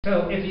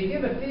So if you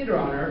give a theater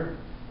owner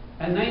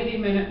a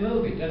 90-minute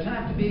movie, it doesn't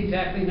have to be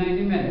exactly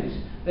 90 minutes,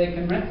 they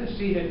can rent the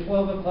seat at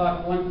 12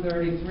 o'clock,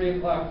 1:30, 3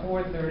 o'clock,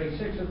 4:30,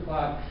 6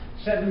 o'clock,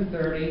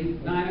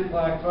 7:30, 9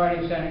 o'clock,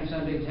 Friday, Saturday,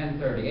 Sunday,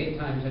 10:30. 8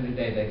 times in a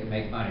day they can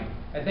make money.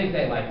 I think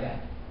they like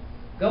that.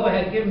 Go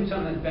ahead, give them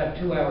something that's about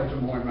 2 hours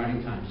or more in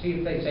running time. See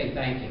if they say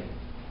thank you.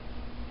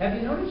 Have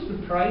you noticed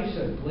the price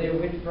of Blair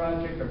Witch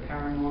Project or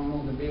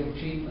Paranormal, the real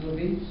cheap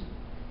movies?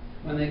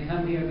 When they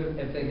come here,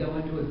 if they go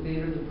into a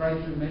theater, the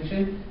price of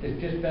admission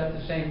is just about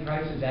the same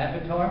price as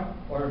Avatar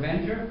or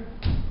Avenger.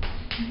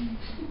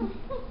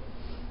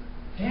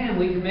 Damn,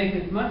 we can make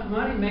as much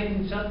money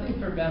making something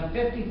for about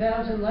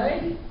 50,000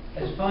 lei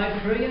as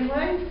 5 trillion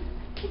lei.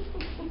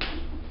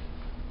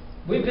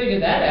 We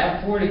figured that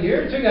out 40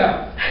 years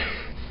ago.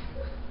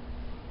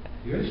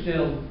 You're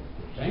still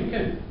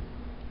thinking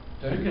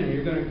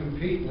you're going to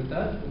compete with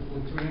us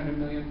with 300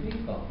 million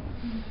people.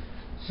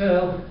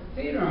 So,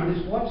 theater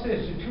owners, watch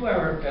this, a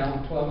 2-hour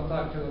film, 12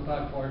 o'clock, 2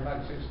 o'clock, 4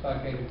 o'clock, 6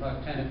 o'clock, 8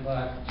 o'clock, 10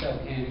 o'clock, sell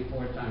candy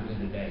 4 times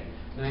in a day.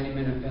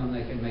 90-minute film,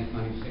 they can make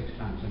money 6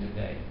 times in a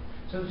day.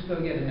 So let's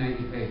go get a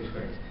 90-page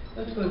script.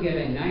 Let's go get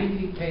a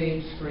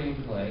 90-page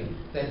screenplay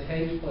that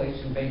takes place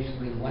in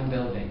basically one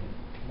building,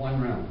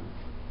 one room.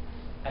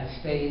 A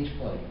stage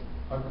play,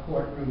 a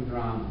courtroom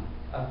drama,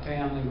 a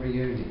family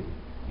reunion.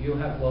 You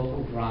have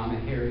local drama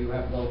here, you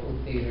have local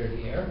theater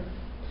here.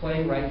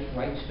 Playwrights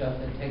write stuff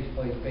that takes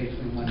place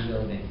basically in one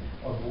building.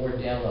 A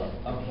bordello,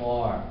 a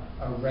bar,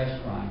 a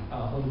restaurant,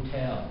 a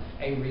hotel,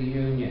 a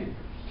reunion,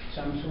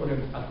 some sort of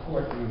a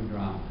courtroom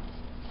drama.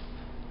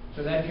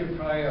 So that's your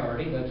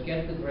priority. Let's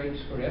get the great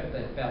script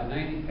that's about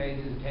 90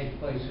 pages that takes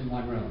place in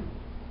one room.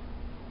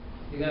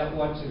 You got,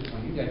 what's this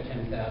one? You got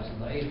 10,000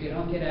 lei. If you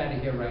don't get out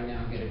of here right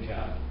now and get a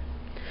job.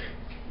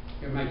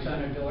 You're my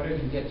son or daughter,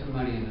 you get some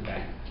money in the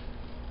bank.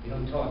 You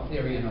don't talk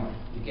theory and art.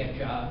 You get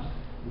jobs,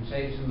 you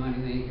save some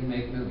money, then you can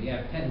make a movie. You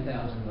have 10,000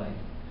 lei.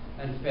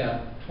 That's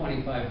about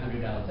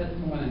 $2,500. That's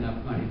more than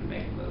enough money to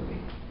make a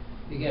movie.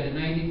 You get a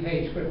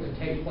 90-page script that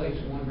takes place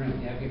in one room.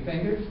 You have your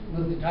fingers,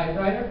 move the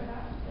typewriter.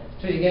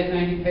 So you get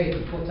 90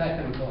 pages. What's that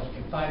going to cost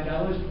you? $5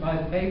 to buy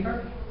the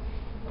paper?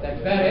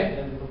 That's about it.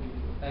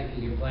 Thank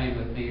you. You're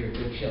playing with me. You're a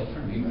good shield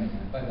for me right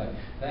now. By the way,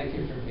 thank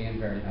you for being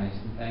very nice,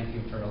 and thank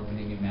you for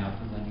opening your mouth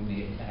and letting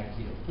me attack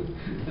you.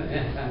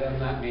 I'm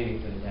not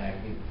meaning to attack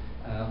you.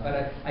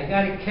 But I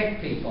got to kick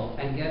people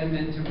and get them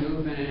into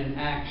movement and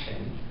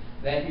action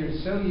that you're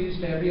so used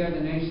to every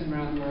other nation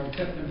around the world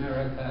except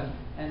America,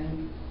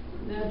 and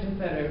not just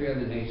about every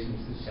other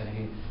nation's the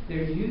same.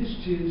 They're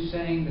used to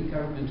saying the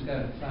government's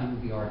got to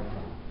fund the art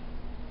form.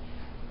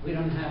 We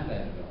don't have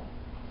that at all.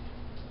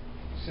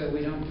 So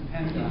we don't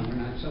depend on, we're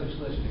not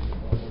socialistic at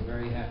all. We're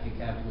very happy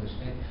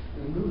capitalistic.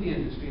 And the movie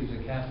industry is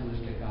a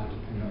capitalistic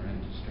entrepreneur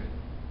industry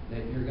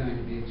that you're going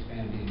to be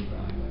expanding and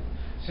growing with.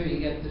 So you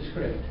get the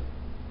script.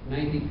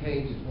 90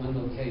 pages, one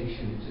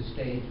location, it's a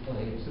stage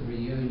play, it's a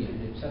reunion,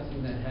 it's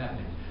something that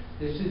happens.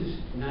 This is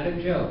not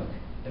a joke.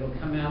 It'll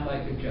come out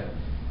like a joke.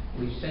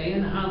 We say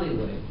in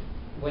Hollywood,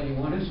 when you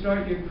want to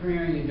start your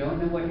career and you don't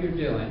know what you're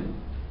doing,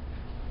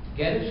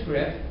 get a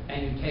script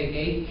and you take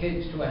 8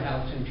 kids to a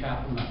house and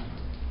chop them up.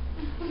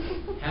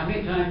 How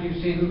many times have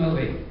you seen the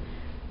movie?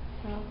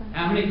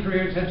 How many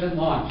careers has it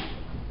launched?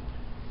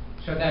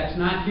 So that's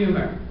not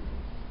humor.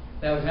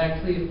 That was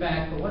actually a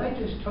fact. But what I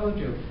just told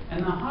you, and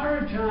the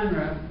horror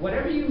genre,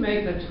 whatever you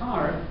make that's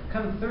horror,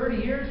 come 30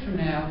 years from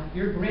now,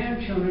 your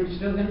grandchildren are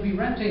still going to be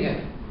renting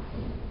it.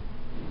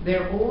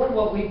 They're all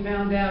what we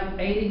found out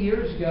 80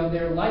 years ago,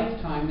 they're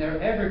lifetime,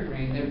 they're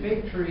evergreen, they're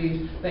big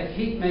trees that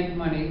keep making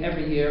money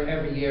every year,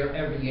 every year,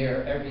 every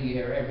year, every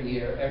year, every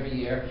year, every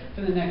year,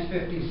 for the next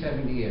 50,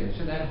 70 years.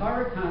 So that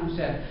horror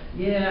concept,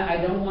 yeah,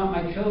 I don't want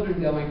my children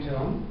going to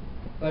them,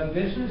 but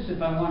business,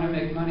 if I want to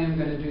make money, I'm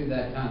going to do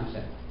that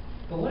concept.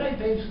 But what I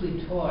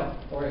basically taught,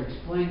 or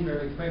explained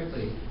very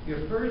quickly,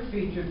 your first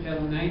feature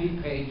film,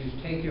 90 pages,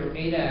 take your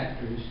 8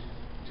 actors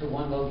to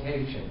one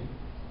location.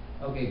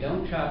 Okay,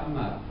 don't chop them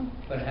up,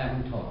 but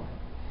have them talk.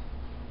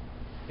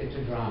 It's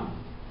a drama.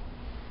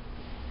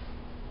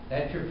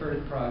 That's your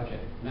first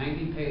project.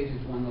 90 pages,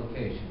 one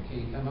location. Can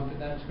you come up with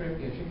that script?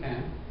 Yes, you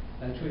can.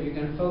 That's what you're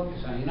going to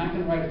focus on. You're not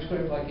going to write a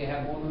script like you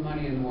have all the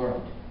money in the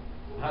world.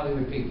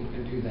 Hollywood people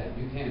can do that.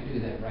 You can't do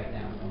that right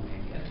now, don't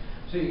think yet.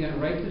 So you're going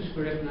to write the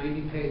script,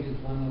 90 pages,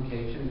 one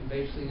location. It's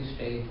basically a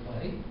stage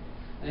play.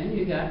 And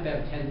you got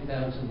about 10,000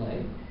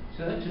 lei.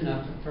 So that's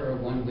enough for a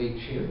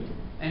 1-week shoot.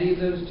 Any of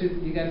those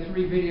 2, you got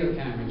 3 video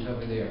cameras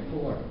over there,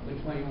 4.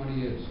 Which one you want to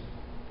use?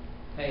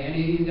 Hey,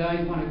 any of you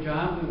guys want a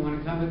job and want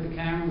to come with the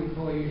camera? We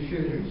call you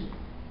shooters.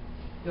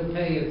 They'll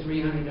pay you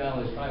 $300,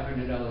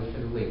 $500 for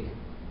the week.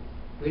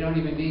 We don't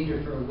even need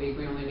you for a week.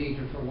 We only need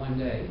you for 1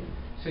 day.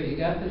 So you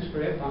got the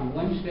script. On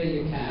Wednesday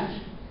you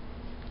cast.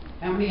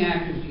 How many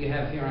actors do you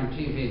have here on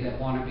TV that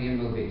want to be in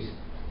movies?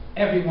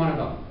 Every one of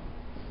them.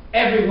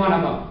 Every one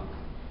of them.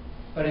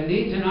 But it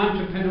needs an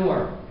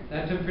entrepreneur.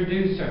 That's a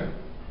producer.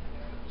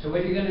 So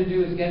what you're going to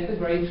do is get the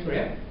great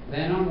script.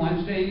 Then on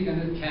Wednesday you're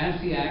going to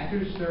cast the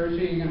actors.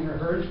 Thursday you're going to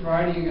rehearse.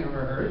 Friday you're going to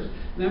rehearse.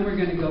 Then we're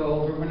going to go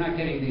over. We're not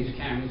getting these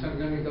cameras. I'm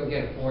going to go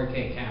get a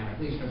 4K camera,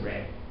 at least a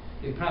red.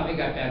 You've probably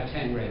got about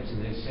 10 reds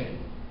in this city.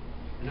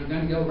 And I'm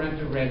going to go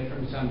rent a red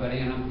from somebody,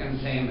 and I'm going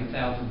to pay him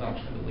 $1,000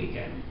 for the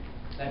weekend.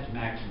 That's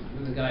maximum.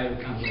 And the guy will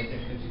come with it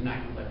because he's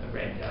not going to let the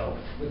red go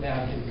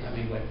without him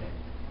coming with it.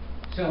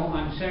 So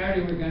on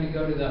Saturday we're going to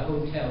go to the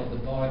hotel,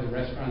 the bar, the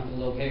restaurant, the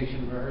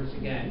location, rehearse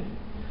again.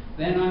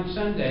 Then on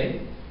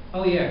Sunday,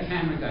 oh yeah,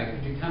 camera guy,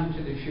 could you come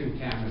to the shoot,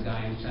 camera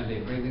guy, on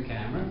Sunday, bring the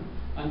camera.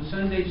 On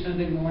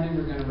Sunday morning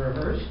we're going to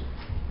rehearse,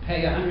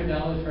 pay $100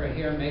 for a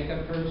hair and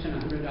makeup person,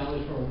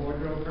 $100 for a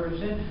wardrobe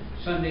person.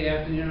 Sunday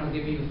afternoon I'll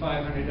give you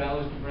 $500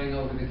 to bring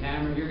over the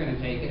camera. You're going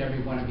to take it,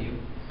 every one of you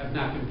have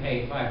not been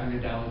paid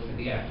 $500 for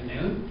the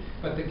afternoon.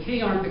 But the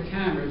key aren't the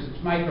cameras,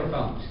 it's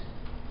microphones.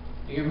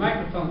 Your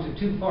microphones are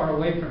too far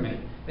away from me.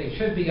 They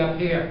should be up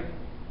here.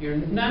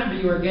 None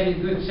of you are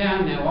getting good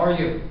sound now, are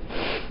you?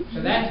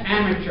 So that's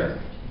amateur.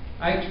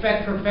 I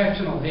expect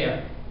professional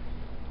here.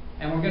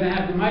 And we're going to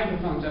have the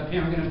microphones up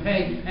here. We're going to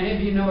pay, any of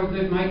you know a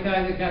good mic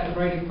guy that got the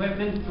right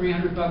equipment?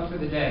 $300 for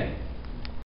the day.